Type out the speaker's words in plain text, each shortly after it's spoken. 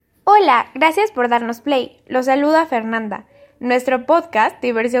Hola, gracias por darnos play. Los saluda Fernanda. Nuestro podcast,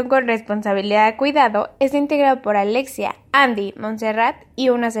 Diversión con Responsabilidad de Cuidado, es integrado por Alexia, Andy, Montserrat y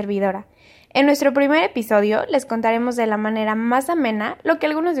una servidora. En nuestro primer episodio les contaremos de la manera más amena lo que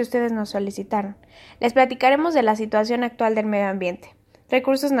algunos de ustedes nos solicitaron. Les platicaremos de la situación actual del medio ambiente,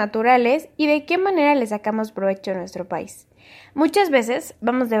 recursos naturales y de qué manera le sacamos provecho a nuestro país. Muchas veces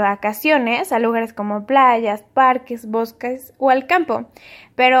vamos de vacaciones a lugares como playas, parques, bosques o al campo,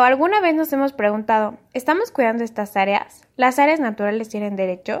 pero ¿alguna vez nos hemos preguntado, ¿estamos cuidando estas áreas? ¿Las áreas naturales tienen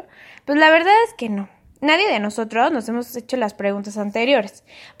derecho? Pues la verdad es que no. Nadie de nosotros nos hemos hecho las preguntas anteriores,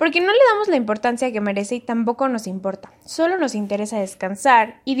 porque no le damos la importancia que merece y tampoco nos importa. Solo nos interesa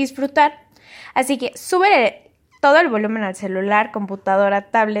descansar y disfrutar. Así que súbele todo el volumen al celular, computadora,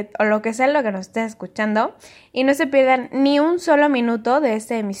 tablet o lo que sea lo que nos estés escuchando y no se pierdan ni un solo minuto de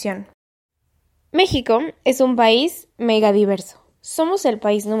esta emisión. México es un país megadiverso. Somos el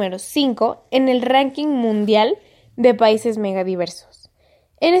país número 5 en el ranking mundial de países megadiversos.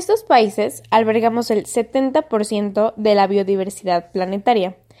 En estos países albergamos el 70% de la biodiversidad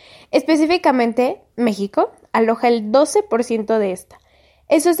planetaria. Específicamente, México aloja el 12% de esta.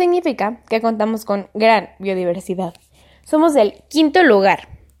 Eso significa que contamos con gran biodiversidad. Somos el quinto lugar,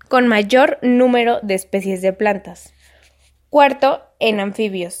 con mayor número de especies de plantas. Cuarto en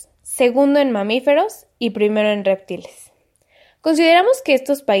anfibios, segundo en mamíferos y primero en reptiles. Consideramos que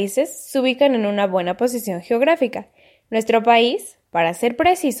estos países se ubican en una buena posición geográfica. Nuestro país, para ser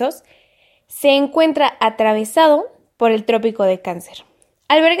precisos, se encuentra atravesado por el Trópico de Cáncer.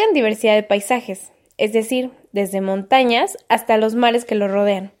 Albergan diversidad de paisajes, es decir, desde montañas hasta los mares que lo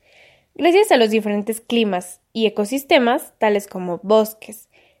rodean. Gracias a los diferentes climas y ecosistemas, tales como bosques,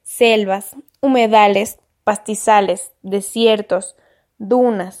 selvas, humedales, pastizales, desiertos,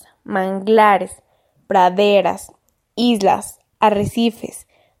 dunas, manglares, praderas, islas, arrecifes,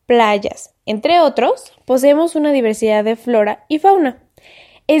 playas, entre otros, poseemos una diversidad de flora y fauna.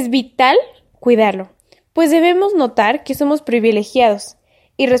 Es vital cuidarlo, pues debemos notar que somos privilegiados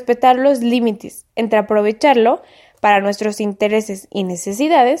y respetar los límites entre aprovecharlo para nuestros intereses y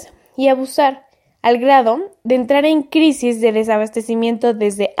necesidades y abusar al grado de entrar en crisis de desabastecimiento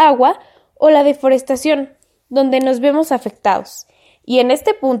desde agua o la deforestación, donde nos vemos afectados, y en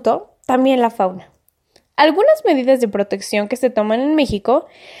este punto también la fauna. Algunas medidas de protección que se toman en México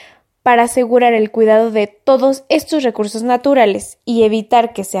para asegurar el cuidado de todos estos recursos naturales y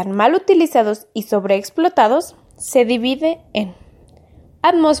evitar que sean mal utilizados y sobreexplotados se divide en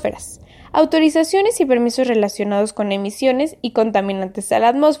atmósferas, autorizaciones y permisos relacionados con emisiones y contaminantes a la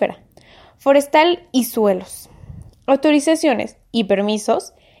atmósfera, forestal y suelos, autorizaciones y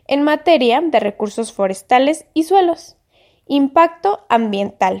permisos en materia de recursos forestales y suelos, impacto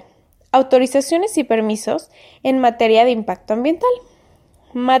ambiental, autorizaciones y permisos en materia de impacto ambiental,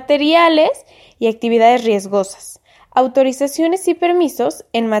 materiales y actividades riesgosas, autorizaciones y permisos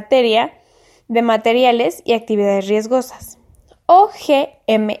en materia de materiales y actividades riesgosas,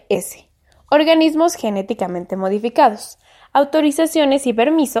 OGMS, organismos genéticamente modificados, autorizaciones y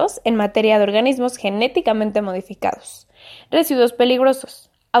permisos en materia de organismos genéticamente modificados, residuos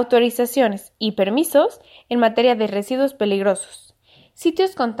peligrosos, autorizaciones y permisos en materia de residuos peligrosos,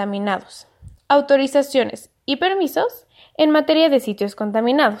 sitios contaminados, autorizaciones y permisos en materia de sitios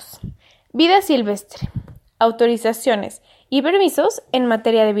contaminados, vida silvestre, autorizaciones y permisos en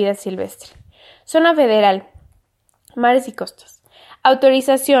materia de vida silvestre, zona federal, mares y costas,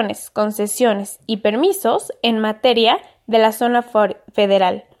 autorizaciones, concesiones y permisos en materia de la zona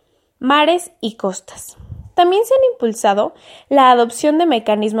federal, mares y costas. También se han impulsado la adopción de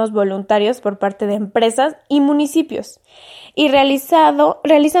mecanismos voluntarios por parte de empresas y municipios y realizando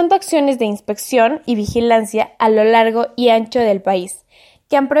acciones de inspección y vigilancia a lo largo y ancho del país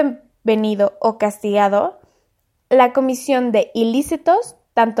que han prevenido o castigado la comisión de ilícitos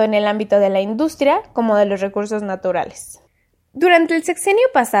tanto en el ámbito de la industria como de los recursos naturales. Durante el sexenio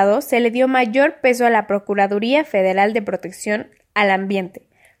pasado se le dio mayor peso a la Procuraduría Federal de Protección al Ambiente,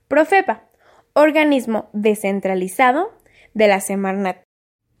 Profepa, organismo descentralizado de la Semarnat,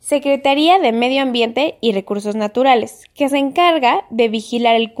 Secretaría de Medio Ambiente y Recursos Naturales, que se encarga de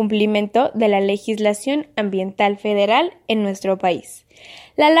vigilar el cumplimiento de la legislación ambiental federal en nuestro país.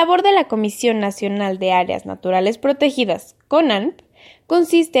 La labor de la Comisión Nacional de Áreas Naturales Protegidas, CONANP,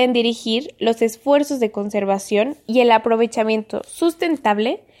 consiste en dirigir los esfuerzos de conservación y el aprovechamiento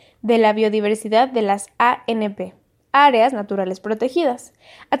sustentable de la biodiversidad de las ANP, Áreas Naturales Protegidas,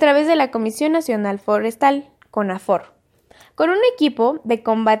 a través de la Comisión Nacional Forestal, CONAFOR, con un equipo de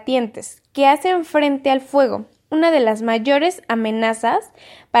combatientes que hacen frente al fuego, una de las mayores amenazas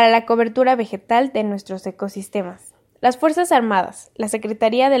para la cobertura vegetal de nuestros ecosistemas. las Fuerzas Armadas, la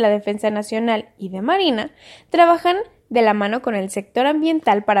Secretaría de la Defensa Nacional y de Marina trabajan de la mano con el sector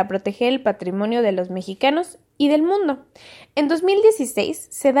ambiental para proteger el patrimonio de los mexicanos y del mundo. En 2016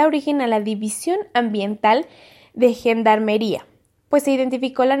 se da origen a la División Ambiental de Gendarmería, pues se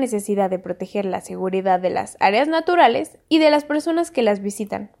identificó la necesidad de proteger la seguridad de las áreas naturales y de las personas que las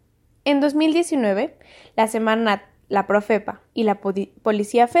visitan. En 2019, la Semarnat, la Profepa y la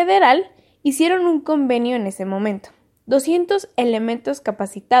Policía Federal hicieron un convenio en ese momento. 200 elementos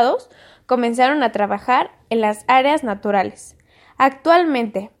capacitados comenzaron a trabajar en las áreas naturales.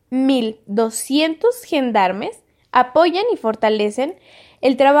 Actualmente, 1,200 gendarmes apoyan y fortalecen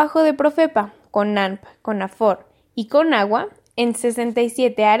el trabajo de Profepa, CONANP, CONAFOR y CONAGUA en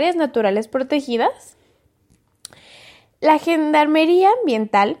 67 áreas naturales protegidas. La Gendarmería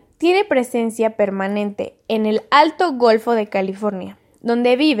Ambiental tiene presencia permanente en el Alto Golfo de California,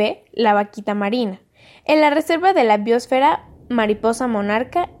 donde vive la vaquita marina, en la Reserva de la Biosfera Mariposa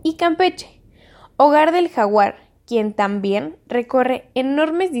Monarca y Campeche, hogar del jaguar, quien también recorre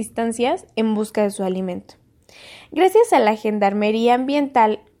enormes distancias en busca de su alimento. Gracias a la Gendarmería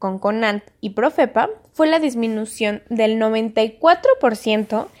Ambiental con CONANT y Profepa, fue la disminución del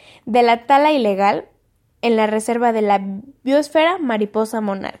 94% de la tala ilegal en la Reserva de la Biosfera Mariposa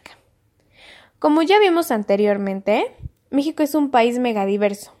Monarca. Como ya vimos anteriormente, México es un país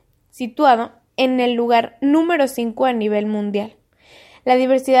megadiverso, situado en el lugar número 5 a nivel mundial. La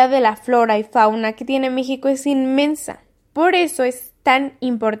diversidad de la flora y fauna que tiene México es inmensa. Por eso es tan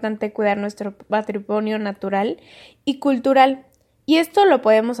importante cuidar nuestro patrimonio natural y cultural. Y esto lo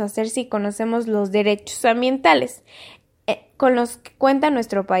podemos hacer si conocemos los derechos ambientales con los que cuenta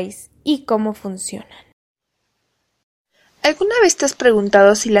nuestro país y cómo funcionan. ¿Alguna vez te has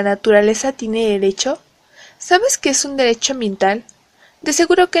preguntado si la naturaleza tiene derecho? ¿Sabes qué es un derecho ambiental? De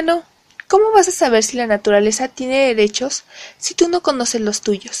seguro que no. ¿Cómo vas a saber si la naturaleza tiene derechos si tú no conoces los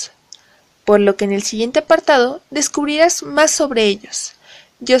tuyos? Por lo que en el siguiente apartado descubrirás más sobre ellos.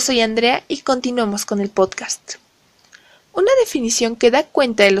 Yo soy Andrea y continuamos con el podcast. Una definición que da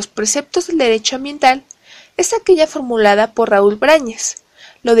cuenta de los preceptos del derecho ambiental es aquella formulada por Raúl Brañes.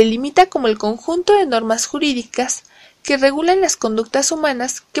 Lo delimita como el conjunto de normas jurídicas que regulan las conductas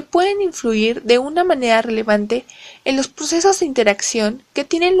humanas que pueden influir de una manera relevante en los procesos de interacción que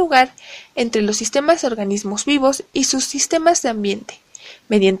tienen lugar entre los sistemas de organismos vivos y sus sistemas de ambiente,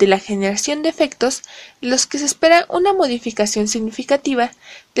 mediante la generación de efectos en los que se espera una modificación significativa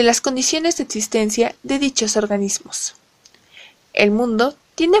de las condiciones de existencia de dichos organismos. El mundo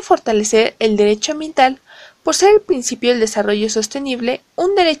tiende a fortalecer el derecho ambiental por ser el principio del desarrollo sostenible,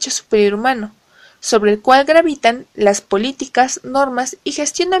 un derecho superior humano, sobre el cual gravitan las políticas, normas y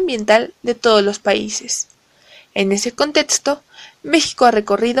gestión ambiental de todos los países. En ese contexto, México ha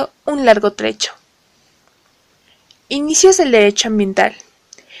recorrido un largo trecho. Inicios del derecho ambiental.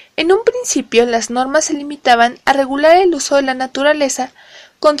 En un principio, las normas se limitaban a regular el uso de la naturaleza,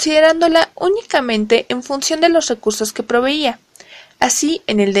 considerándola únicamente en función de los recursos que proveía. Así,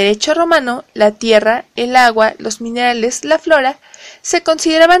 en el derecho romano, la tierra, el agua, los minerales, la flora, se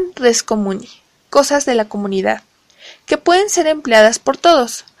consideraban res comuni, cosas de la comunidad, que pueden ser empleadas por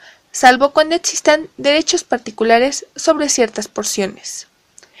todos, salvo cuando existan derechos particulares sobre ciertas porciones.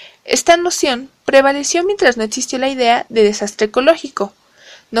 Esta noción prevaleció mientras no existió la idea de desastre ecológico,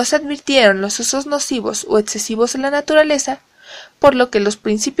 no se advirtieron los usos nocivos o excesivos de la naturaleza, por lo que los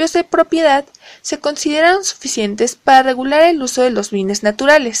principios de propiedad se consideraron suficientes para regular el uso de los bienes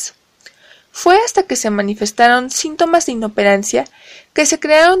naturales. Fue hasta que se manifestaron síntomas de inoperancia que se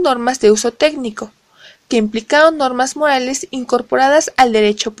crearon normas de uso técnico, que implicaron normas morales incorporadas al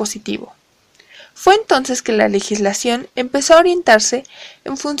derecho positivo. Fue entonces que la legislación empezó a orientarse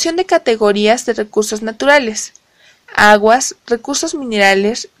en función de categorías de recursos naturales, aguas, recursos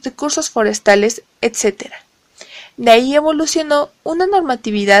minerales, recursos forestales, etc. De ahí evolucionó una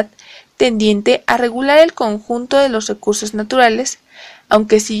normatividad tendiente a regular el conjunto de los recursos naturales,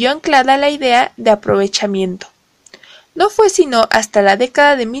 aunque siguió anclada la idea de aprovechamiento. No fue sino hasta la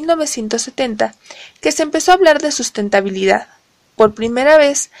década de 1970 que se empezó a hablar de sustentabilidad. Por primera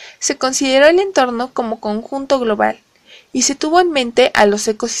vez se consideró el entorno como conjunto global y se tuvo en mente a los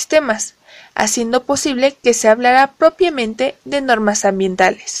ecosistemas, haciendo posible que se hablara propiamente de normas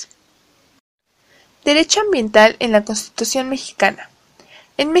ambientales. Derecho ambiental en la Constitución mexicana.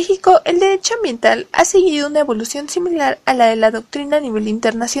 En México, el derecho ambiental ha seguido una evolución similar a la de la doctrina a nivel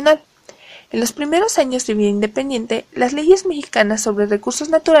internacional. En los primeros años de vida independiente, las leyes mexicanas sobre recursos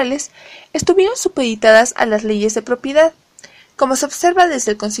naturales estuvieron supeditadas a las leyes de propiedad. Como se observa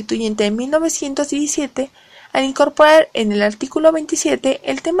desde el Constituyente de 1917 al incorporar en el artículo 27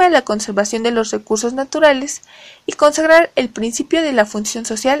 el tema de la conservación de los recursos naturales y consagrar el principio de la función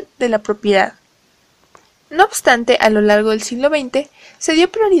social de la propiedad. No obstante, a lo largo del siglo XX se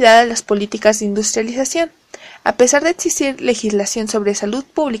dio prioridad a las políticas de industrialización, a pesar de existir legislación sobre salud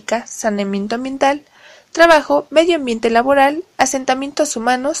pública, saneamiento ambiental, trabajo, medio ambiente laboral, asentamientos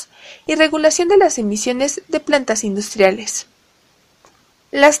humanos y regulación de las emisiones de plantas industriales.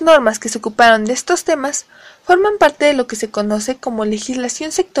 Las normas que se ocuparon de estos temas forman parte de lo que se conoce como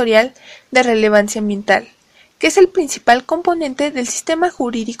legislación sectorial de relevancia ambiental, que es el principal componente del sistema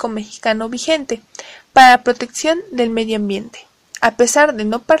jurídico mexicano vigente para la protección del medio ambiente, a pesar de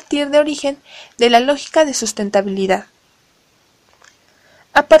no partir de origen de la lógica de sustentabilidad.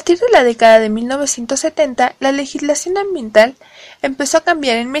 A partir de la década de 1970, la legislación ambiental empezó a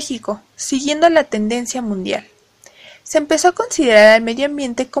cambiar en México, siguiendo la tendencia mundial. Se empezó a considerar al medio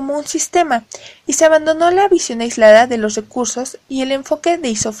ambiente como un sistema y se abandonó la visión aislada de los recursos y el enfoque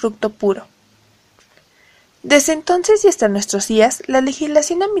de usufructo puro. Desde entonces y hasta nuestros días, la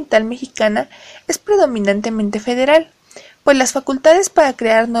legislación ambiental mexicana es predominantemente federal, pues las facultades para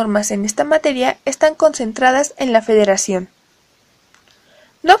crear normas en esta materia están concentradas en la Federación.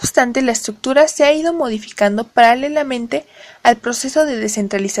 No obstante, la estructura se ha ido modificando paralelamente al proceso de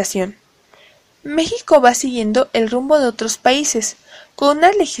descentralización. México va siguiendo el rumbo de otros países, con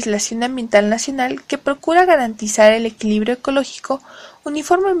una legislación ambiental nacional que procura garantizar el equilibrio ecológico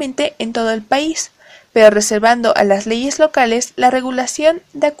uniformemente en todo el país, pero reservando a las leyes locales la regulación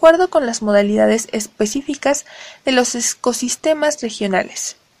de acuerdo con las modalidades específicas de los ecosistemas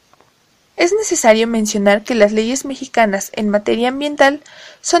regionales. Es necesario mencionar que las leyes mexicanas en materia ambiental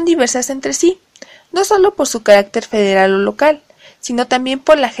son diversas entre sí, no solo por su carácter federal o local, sino también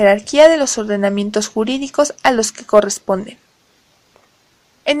por la jerarquía de los ordenamientos jurídicos a los que corresponden.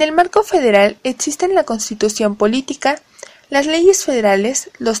 En el marco federal existen la Constitución política, las leyes federales,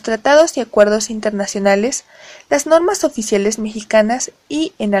 los tratados y acuerdos internacionales, las normas oficiales mexicanas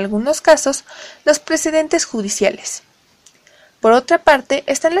y, en algunos casos, los precedentes judiciales. Por otra parte,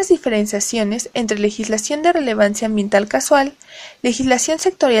 están las diferenciaciones entre legislación de relevancia ambiental casual, legislación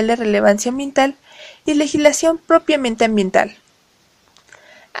sectorial de relevancia ambiental y legislación propiamente ambiental.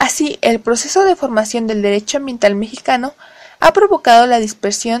 Así, el proceso de formación del derecho ambiental mexicano ha provocado la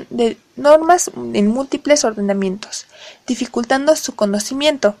dispersión de normas en múltiples ordenamientos, dificultando su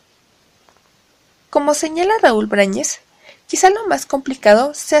conocimiento. Como señala Raúl Brañez, quizá lo más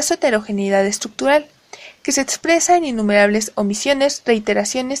complicado sea su heterogeneidad estructural, que se expresa en innumerables omisiones,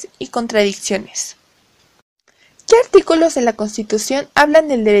 reiteraciones y contradicciones. ¿Qué artículos de la Constitución hablan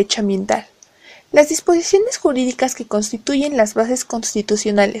del derecho ambiental? Las disposiciones jurídicas que constituyen las bases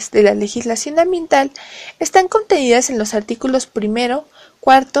constitucionales de la legislación ambiental están contenidas en los artículos 1,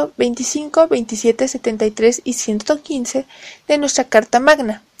 4, 25, 27, 73 y 115 de nuestra Carta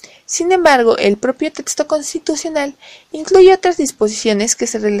Magna. Sin embargo, el propio texto constitucional incluye otras disposiciones que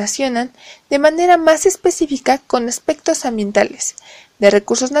se relacionan de manera más específica con aspectos ambientales, de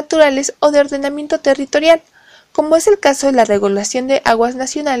recursos naturales o de ordenamiento territorial, como es el caso de la regulación de aguas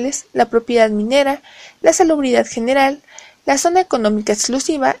nacionales, la propiedad minera, la salubridad general, la zona económica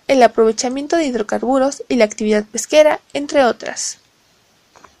exclusiva, el aprovechamiento de hidrocarburos y la actividad pesquera, entre otras.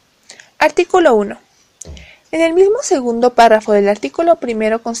 Artículo 1. En el mismo segundo párrafo del artículo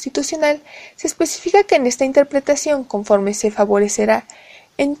 1 constitucional se especifica que en esta interpretación, conforme se favorecerá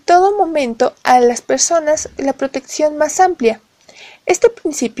en todo momento a las personas la protección más amplia. Este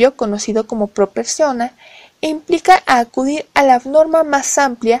principio, conocido como pro persona, implica a acudir a la norma más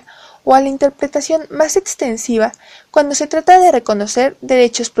amplia o a la interpretación más extensiva cuando se trata de reconocer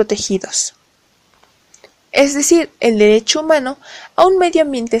derechos protegidos. Es decir, el derecho humano a un medio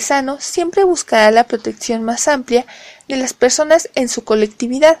ambiente sano siempre buscará la protección más amplia de las personas en su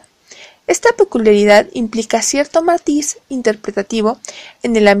colectividad. Esta peculiaridad implica cierto matiz interpretativo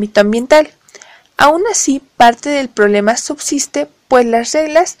en el ámbito ambiental. Aún así, parte del problema subsiste, pues las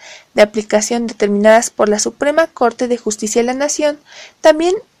reglas de aplicación determinadas por la Suprema Corte de Justicia de la Nación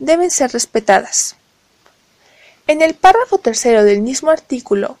también deben ser respetadas. En el párrafo 3 del mismo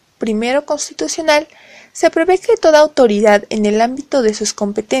artículo 1 constitucional, se prevé que toda autoridad en el ámbito de sus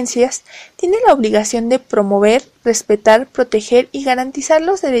competencias tiene la obligación de promover, respetar, proteger y garantizar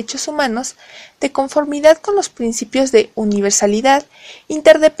los derechos humanos de conformidad con los principios de universalidad,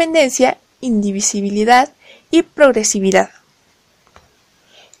 interdependencia, indivisibilidad y progresividad.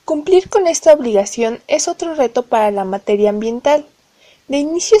 Cumplir con esta obligación es otro reto para la materia ambiental. De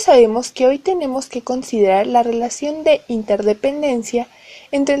inicio sabemos que hoy tenemos que considerar la relación de interdependencia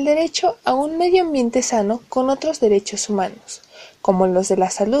entre el derecho a un medio ambiente sano con otros derechos humanos, como los de la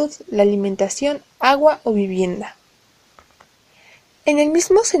salud, la alimentación, agua o vivienda. En el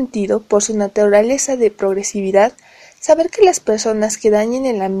mismo sentido, por su naturaleza de progresividad, saber que las personas que dañen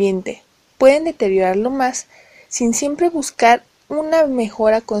el ambiente pueden deteriorarlo más sin siempre buscar una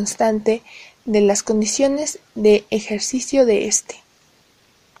mejora constante de las condiciones de ejercicio de éste.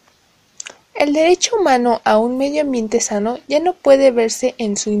 El derecho humano a un medio ambiente sano ya no puede verse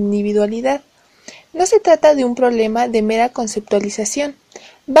en su individualidad. No se trata de un problema de mera conceptualización,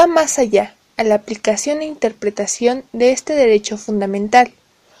 va más allá, a la aplicación e interpretación de este derecho fundamental.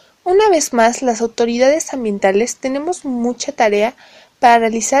 Una vez más, las autoridades ambientales tenemos mucha tarea para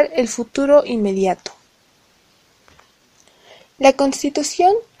realizar el futuro inmediato. La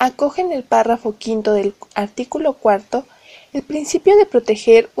Constitución acoge en el párrafo quinto del artículo cuarto el principio de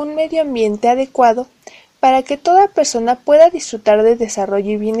proteger un medio ambiente adecuado para que toda persona pueda disfrutar de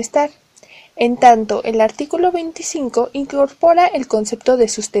desarrollo y bienestar. En tanto, el artículo 25 incorpora el concepto de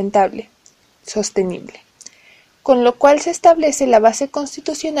sostenible, con lo cual se establece la base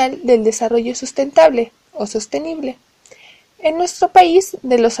constitucional del desarrollo sustentable o sostenible. En nuestro país,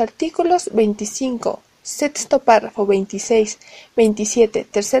 de los artículos 25, sexto párrafo, 26, 27,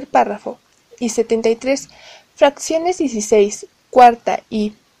 tercer párrafo y 73, fracciones 16, cuarta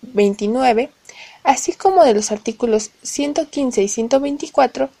y 29, así como de los artículos 115 y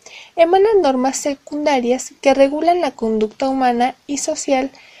 124, emanan normas secundarias que regulan la conducta humana y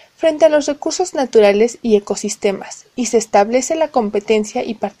social frente a los recursos naturales y ecosistemas, y se establece la competencia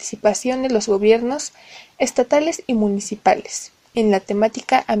y participación de los gobiernos estatales y municipales en la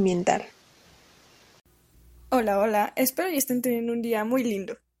temática ambiental. Hola, espero y estén teniendo un día muy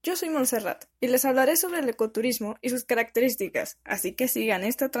lindo. Yo soy Montserrat y les hablaré sobre el ecoturismo y sus características, así que sigan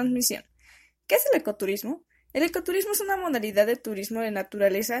esta transmisión. ¿Qué es el ecoturismo? El ecoturismo es una modalidad de turismo de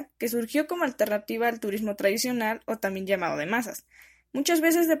naturaleza que surgió como alternativa al turismo tradicional o también llamado de masas, muchas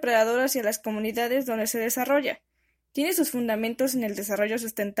veces depredador hacia las comunidades donde se desarrolla. Tiene sus fundamentos en el desarrollo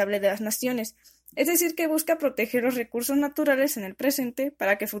sustentable de las naciones, es decir, que busca proteger los recursos naturales en el presente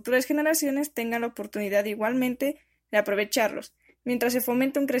para que futuras generaciones tengan la oportunidad igualmente de aprovecharlos, mientras se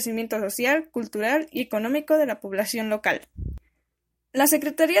fomenta un crecimiento social, cultural y económico de la población local. La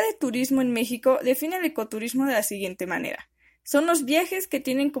Secretaría de Turismo en México define el ecoturismo de la siguiente manera. Son los viajes que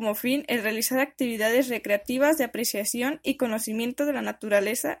tienen como fin el realizar actividades recreativas de apreciación y conocimiento de la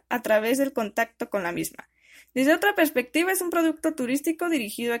naturaleza a través del contacto con la misma. Desde otra perspectiva, es un producto turístico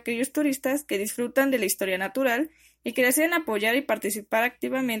dirigido a aquellos turistas que disfrutan de la historia natural y que deseen apoyar y participar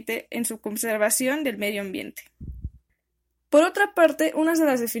activamente en su conservación del medio ambiente. Por otra parte, una de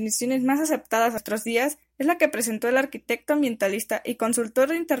las definiciones más aceptadas a nuestros días es la que presentó el arquitecto ambientalista y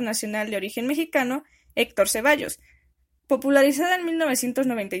consultor internacional de origen mexicano, Héctor Ceballos, popularizada en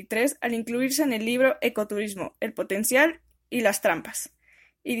 1993 al incluirse en el libro Ecoturismo, el potencial y las trampas.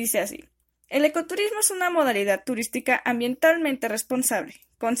 Y dice así: el ecoturismo es una modalidad turística ambientalmente responsable.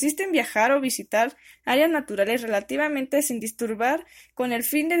 Consiste en viajar o visitar áreas naturales relativamente sin disturbar con el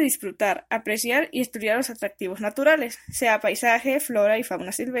fin de disfrutar, apreciar y estudiar los atractivos naturales, sea paisaje, flora y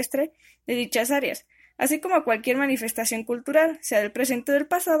fauna silvestre, de dichas áreas, así como cualquier manifestación cultural, sea del presente o del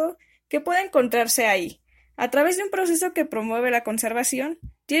pasado, que pueda encontrarse ahí, a través de un proceso que promueve la conservación,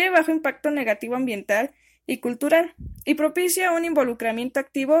 tiene bajo impacto negativo ambiental y cultural, y propicia un involucramiento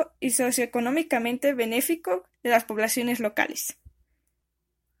activo y socioeconómicamente benéfico de las poblaciones locales.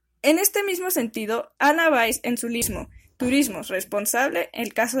 En este mismo sentido, Ana Weiss, en su libro Turismo Responsable,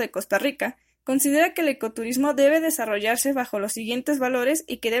 el caso de Costa Rica, considera que el ecoturismo debe desarrollarse bajo los siguientes valores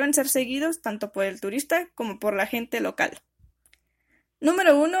y que deben ser seguidos tanto por el turista como por la gente local.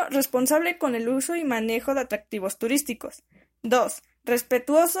 Número 1. Responsable con el uso y manejo de atractivos turísticos. 2.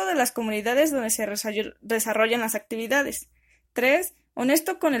 Respetuoso de las comunidades donde se desarrollan las actividades. 3.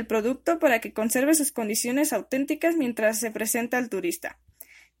 Honesto con el producto para que conserve sus condiciones auténticas mientras se presenta al turista.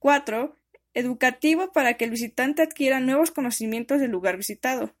 4. Educativo para que el visitante adquiera nuevos conocimientos del lugar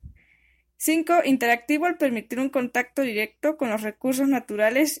visitado. 5. Interactivo al permitir un contacto directo con los recursos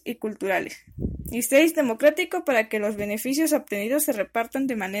naturales y culturales. Y 6. Democrático para que los beneficios obtenidos se repartan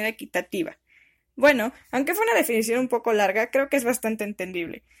de manera equitativa. Bueno, aunque fue una definición un poco larga, creo que es bastante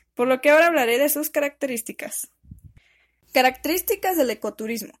entendible, por lo que ahora hablaré de sus características. Características del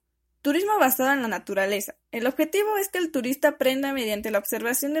ecoturismo. Turismo basado en la naturaleza. El objetivo es que el turista aprenda mediante la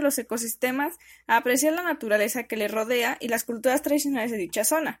observación de los ecosistemas a apreciar la naturaleza que le rodea y las culturas tradicionales de dicha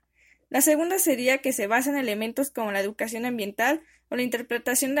zona. La segunda sería que se basa en elementos como la educación ambiental o la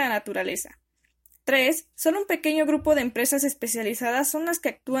interpretación de la naturaleza. 3. Solo un pequeño grupo de empresas especializadas son las que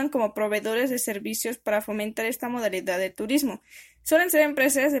actúan como proveedores de servicios para fomentar esta modalidad de turismo. Suelen ser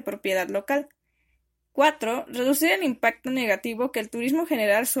empresas de propiedad local. 4. Reducir el impacto negativo que el turismo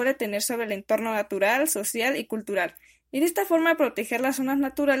general suele tener sobre el entorno natural, social y cultural, y de esta forma proteger las zonas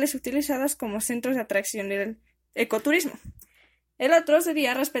naturales utilizadas como centros de atracción del ecoturismo. El otro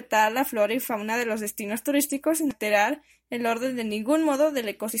sería respetar la flora y fauna de los destinos turísticos sin alterar el orden de ningún modo del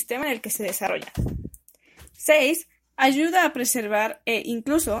ecosistema en el que se desarrollan. 6. Ayuda a preservar e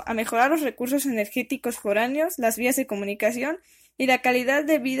incluso a mejorar los recursos energéticos foráneos, las vías de comunicación y la calidad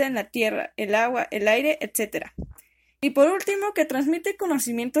de vida en la tierra, el agua, el aire, etc. Y por último, que transmite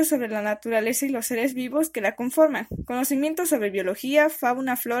conocimientos sobre la naturaleza y los seres vivos que la conforman, conocimientos sobre biología,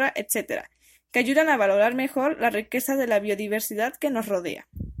 fauna, flora, etc., que ayudan a valorar mejor la riqueza de la biodiversidad que nos rodea.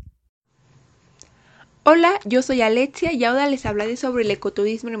 Hola, yo soy Alexia y ahora les hablaré sobre el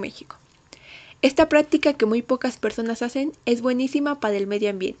ecoturismo en México. Esta práctica que muy pocas personas hacen es buenísima para el medio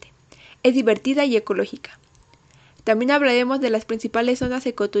ambiente. Es divertida y ecológica. También hablaremos de las principales zonas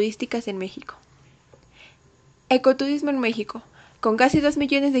ecoturísticas en México. Ecoturismo en México. Con casi 2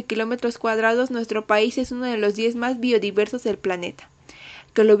 millones de kilómetros cuadrados, nuestro país es uno de los 10 más biodiversos del planeta,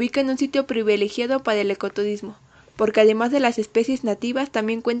 que lo ubica en un sitio privilegiado para el ecoturismo, porque además de las especies nativas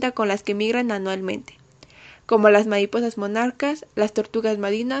también cuenta con las que migran anualmente, como las mariposas monarcas, las tortugas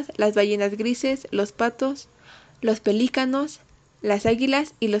marinas, las ballenas grises, los patos, los pelícanos, las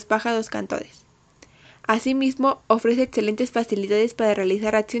águilas y los pájaros cantores. Asimismo, ofrece excelentes facilidades para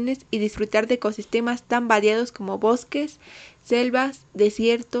realizar acciones y disfrutar de ecosistemas tan variados como bosques, selvas,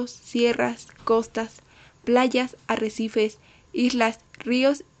 desiertos, sierras, costas, playas, arrecifes, islas,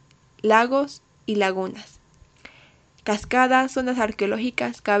 ríos, lagos y lagunas, cascadas, zonas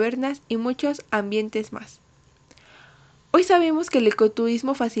arqueológicas, cavernas y muchos ambientes más. Hoy sabemos que el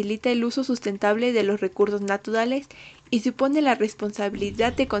ecoturismo facilita el uso sustentable de los recursos naturales y supone la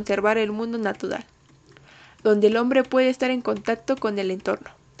responsabilidad de conservar el mundo natural, donde el hombre puede estar en contacto con el entorno.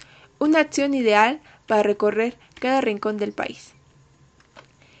 Una acción ideal para recorrer cada rincón del país.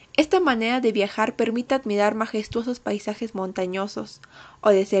 Esta manera de viajar permite admirar majestuosos paisajes montañosos o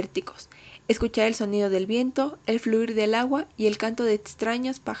desérticos, escuchar el sonido del viento, el fluir del agua y el canto de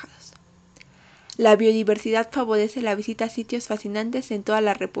extraños pájaros. La biodiversidad favorece la visita a sitios fascinantes en toda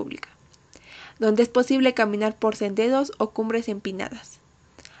la República, donde es posible caminar por senderos o cumbres empinadas,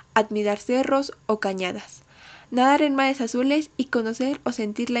 admirar cerros o cañadas, nadar en mares azules y conocer o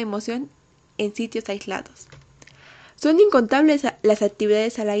sentir la emoción en sitios aislados. Son incontables las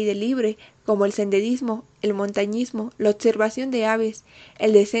actividades al aire libre, como el senderismo, el montañismo, la observación de aves,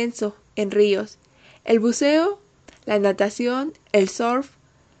 el descenso en ríos, el buceo, la natación, el surf,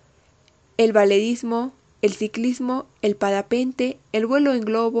 el velerismo, el ciclismo, el parapente, el vuelo en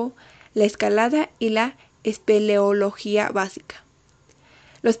globo, la escalada y la espeleología básica,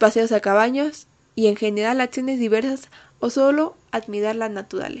 los paseos a caballos y en general acciones diversas o solo admirar la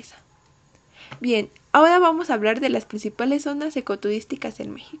naturaleza. Bien, ahora vamos a hablar de las principales zonas ecoturísticas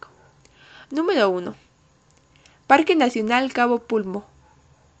en México. Número 1. Parque Nacional Cabo Pulmo,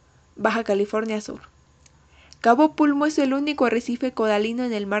 Baja California Sur. Cabo Pulmo es el único arrecife coralino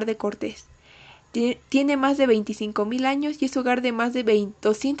en el Mar de Cortés. Tiene más de 25.000 años y es hogar de más de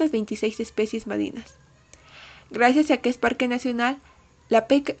 226 especies marinas. Gracias a que es parque nacional, la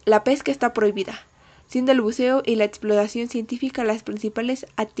pesca está prohibida, siendo el buceo y la exploración científica las principales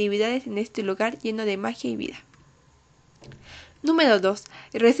actividades en este lugar lleno de magia y vida. Número 2.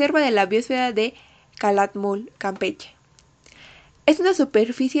 Reserva de la biosfera de Calakmul, Campeche. Es una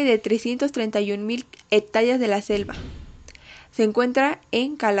superficie de 331.000 hectáreas de la selva. Se encuentra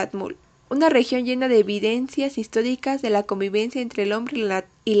en Calakmul, una región llena de evidencias históricas de la convivencia entre el hombre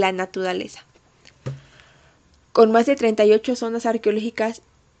y la naturaleza. Con más de 38 zonas arqueológicas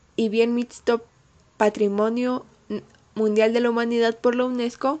y bien mixto Patrimonio Mundial de la Humanidad por la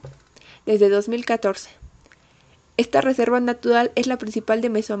UNESCO desde 2014. Esta reserva natural es la principal de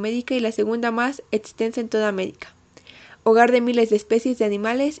Mesoamérica y la segunda más extensa en toda América, hogar de miles de especies de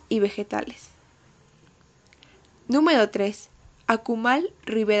animales y vegetales. Número 3. Akumal,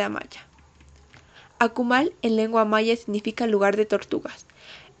 Ribera Maya. Akumal en lengua maya significa lugar de tortugas.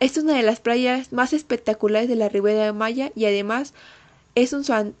 Es una de las playas más espectaculares de la Ribera Maya y además es un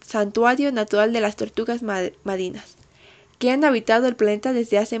santuario natural de las tortugas marinas, que han habitado el planeta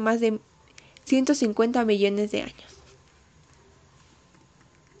desde hace más de 150 millones de años.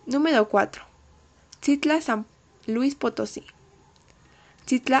 Número 4. Xitla, San Luis Potosí.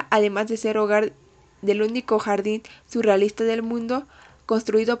 Xitla, además de ser hogar del único jardín surrealista del mundo,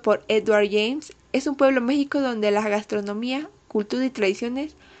 construido por Edward James, es un pueblo mágico donde la gastronomía, cultura y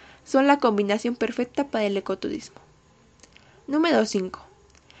tradiciones son la combinación perfecta para el ecoturismo. Número 5.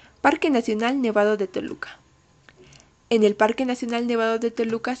 Parque Nacional Nevado de Toluca. En el Parque Nacional Nevado de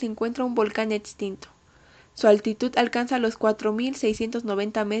Toluca se encuentra un volcán extinto, Su altitud alcanza los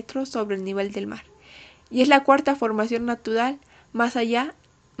 4.690 metros sobre el nivel del mar y es la cuarta formación natural más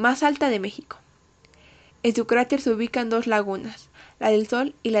alta de México. En su cráter se ubican dos lagunas, la del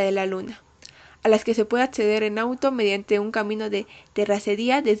Sol y la de la Luna, a las que se puede acceder en auto mediante un camino de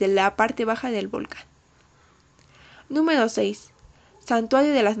terracería desde la parte baja del volcán. Número 6.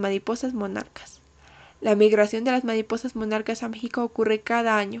 Santuario de las mariposas monarcas. La migración de las mariposas monarcas a México ocurre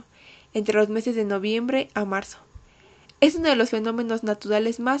cada año, entre los meses de noviembre a marzo. Es uno de los fenómenos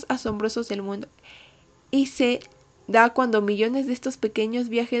naturales más asombrosos del mundo y se da cuando millones de estos pequeños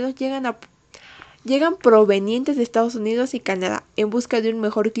viajeros llegan provenientes de Estados Unidos y Canadá en busca de un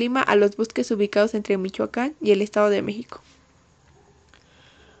mejor clima a los bosques ubicados entre Michoacán y el Estado de México.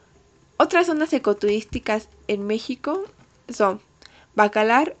 Otras zonas ecoturísticas en México son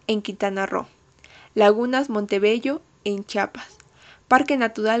Bacalar en Quintana Roo, Lagunas Montebello en Chiapas, Parque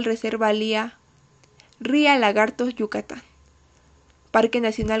Natural Reserva Ría Lagartos Yucatán, Parque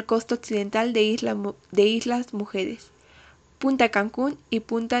Nacional Costa Occidental de Islas Mujeres, Punta Cancún y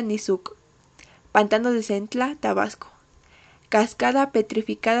Punta Nizuc, Pantano de Centla, Tabasco, Cascada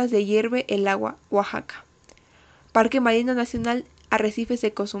Petrificadas de Hierve el Agua, Oaxaca, Parque Marino Nacional Arrecifes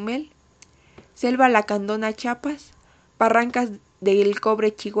de Cozumel, Selva Lacandona, Chiapas, Barrancas del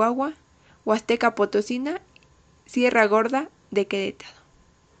Cobre, Chihuahua, Huasteca Potosina, Sierra Gorda de Querétaro.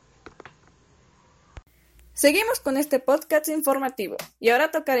 Seguimos con este podcast informativo y ahora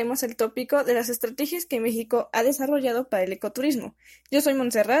tocaremos el tópico de las estrategias que México ha desarrollado para el ecoturismo. Yo soy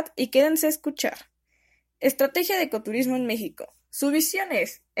Montserrat y quédense a escuchar. Estrategia de ecoturismo en México. Su visión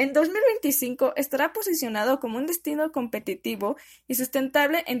es, en 2025 estará posicionado como un destino competitivo y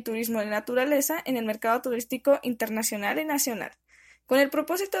sustentable en turismo de naturaleza en el mercado turístico internacional y nacional, con el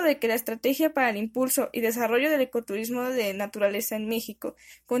propósito de que la estrategia para el impulso y desarrollo del ecoturismo de naturaleza en México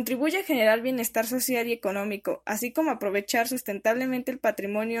contribuya a generar bienestar social y económico, así como aprovechar sustentablemente el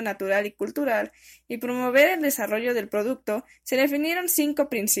patrimonio natural y cultural y promover el desarrollo del producto, se definieron 5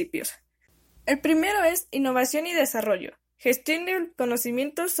 principios. El primero es innovación y desarrollo. Gestión del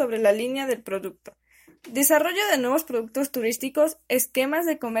conocimiento sobre la línea del producto. Desarrollo de nuevos productos turísticos, esquemas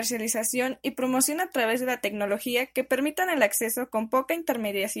de comercialización y promoción a través de la tecnología que permitan el acceso con poca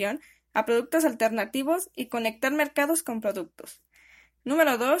intermediación a productos alternativos y conectar mercados con productos.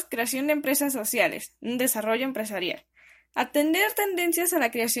 Número 2. Creación de empresas sociales. Un desarrollo empresarial. Atender tendencias a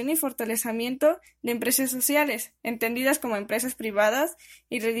la creación y fortalecimiento de empresas sociales, entendidas como empresas privadas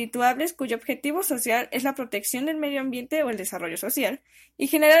y redituables cuyo objetivo social es la protección del medio ambiente o el desarrollo social, y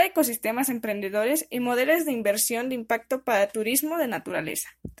generar ecosistemas emprendedores y modelos de inversión de impacto para turismo de naturaleza.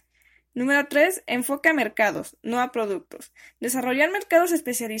 Número 3. Enfoque a mercados, no a productos. Desarrollar mercados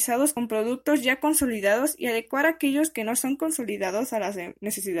especializados con productos ya consolidados y adecuar aquellos que no son consolidados a las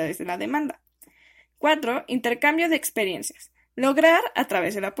necesidades de la demanda. 4. Intercambio de experiencias. Lograr, a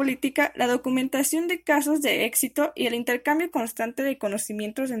través de la política, la documentación de casos de éxito y el intercambio constante de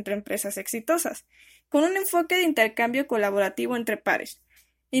conocimientos entre empresas exitosas, con un enfoque de intercambio colaborativo entre pares.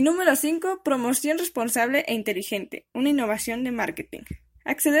 Y número 5. Promoción responsable e inteligente, una innovación de marketing.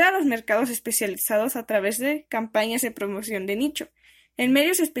 Acceder a los mercados especializados a través de campañas de promoción de nicho, en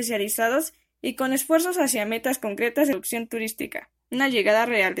medios especializados y con esfuerzos hacia metas concretas de producción turística, una llegada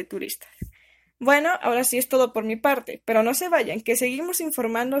real de turistas. Bueno, ahora sí es todo por mi parte, pero no se vayan, que seguimos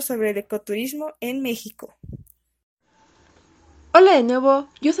informando sobre el ecoturismo en México. Hola de nuevo,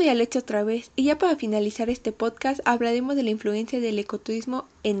 yo soy Alexia otra vez, y ya para finalizar este podcast hablaremos de la influencia del ecoturismo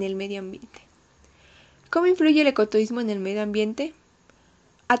en el medio ambiente. ¿Cómo influye el ecoturismo en el medio ambiente?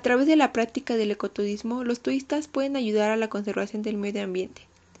 A través de la práctica del ecoturismo, los turistas pueden ayudar a la conservación del medio ambiente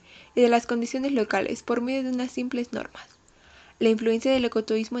y de las condiciones locales por medio de unas simples normas. La influencia del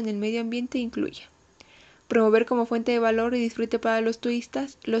ecoturismo en el medio ambiente incluye promover como fuente de valor y disfrute para los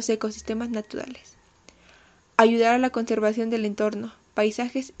turistas los ecosistemas naturales, ayudar a la conservación del entorno,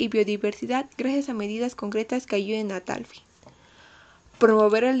 paisajes y biodiversidad gracias a medidas concretas que ayuden a tal fin,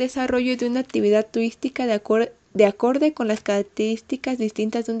 promover el desarrollo de una actividad turística de acorde con las características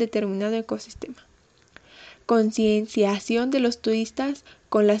distintas de un determinado ecosistema, concienciación de los turistas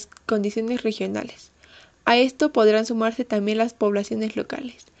con las condiciones regionales. A esto podrán sumarse también las poblaciones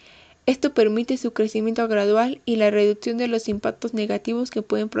locales. Esto permite su crecimiento gradual y la reducción de los impactos negativos que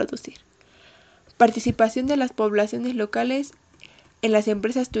pueden producir. Participación de las poblaciones locales en las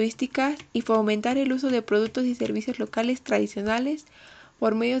empresas turísticas y fomentar el uso de productos y servicios locales tradicionales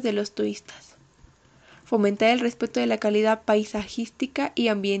por medio de los turistas. Fomentar el respeto de la calidad paisajística y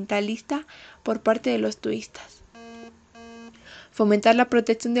ambientalista por parte de los turistas. Fomentar la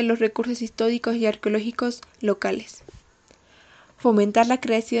protección de los recursos históricos y arqueológicos locales. fomentar la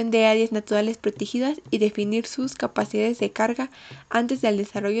creación de áreas naturales protegidas y definir sus capacidades de carga antes del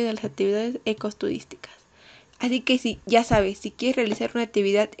desarrollo de las actividades ecoturísticas. Así que ya sabes, si quieres realizar una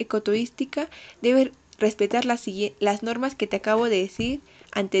actividad ecoturística, debes respetar las normas que te acabo de decir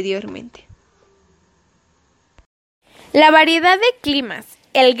anteriormente. La variedad de climas,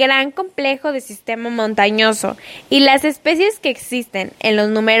 el gran complejo de sistema montañoso y las especies que existen en los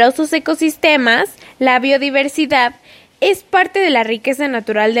numerosos ecosistemas, la biodiversidad, es parte de la riqueza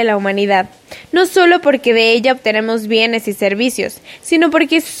natural de la humanidad, no solo porque de ella obtenemos bienes y servicios, sino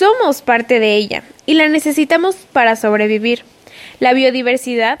porque somos parte de ella y la necesitamos para sobrevivir. La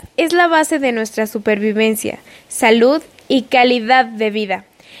biodiversidad es la base de nuestra supervivencia, salud y calidad de vida.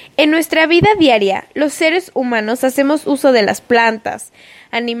 En nuestra vida diaria, los seres humanos hacemos uso de las plantas,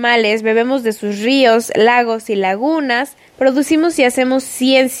 animales, bebemos de sus ríos, lagos y lagunas, producimos y hacemos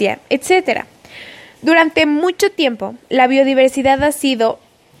ciencia, etc. Durante mucho tiempo, la biodiversidad ha sido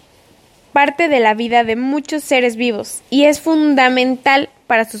parte de la vida de muchos seres vivos y es fundamental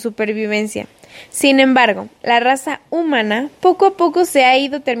para su supervivencia. Sin embargo, la raza humana poco a poco se ha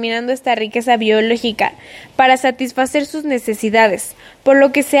ido terminando esta riqueza biológica para satisfacer sus necesidades, por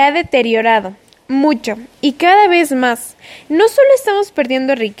lo que se ha deteriorado mucho y cada vez más. No solo estamos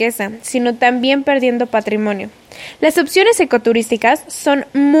perdiendo riqueza, sino también perdiendo patrimonio. Las opciones ecoturísticas son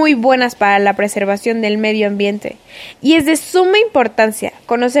muy buenas para la preservación del medio ambiente y es de suma importancia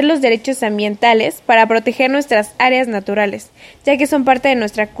conocer los derechos ambientales para proteger nuestras áreas naturales, ya que son parte de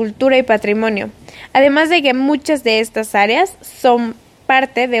nuestra cultura y patrimonio, además de que muchas de estas áreas son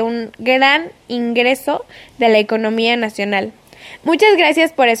parte de un gran ingreso de la economía nacional. Muchas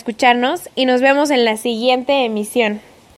gracias por escucharnos y nos vemos en la siguiente emisión.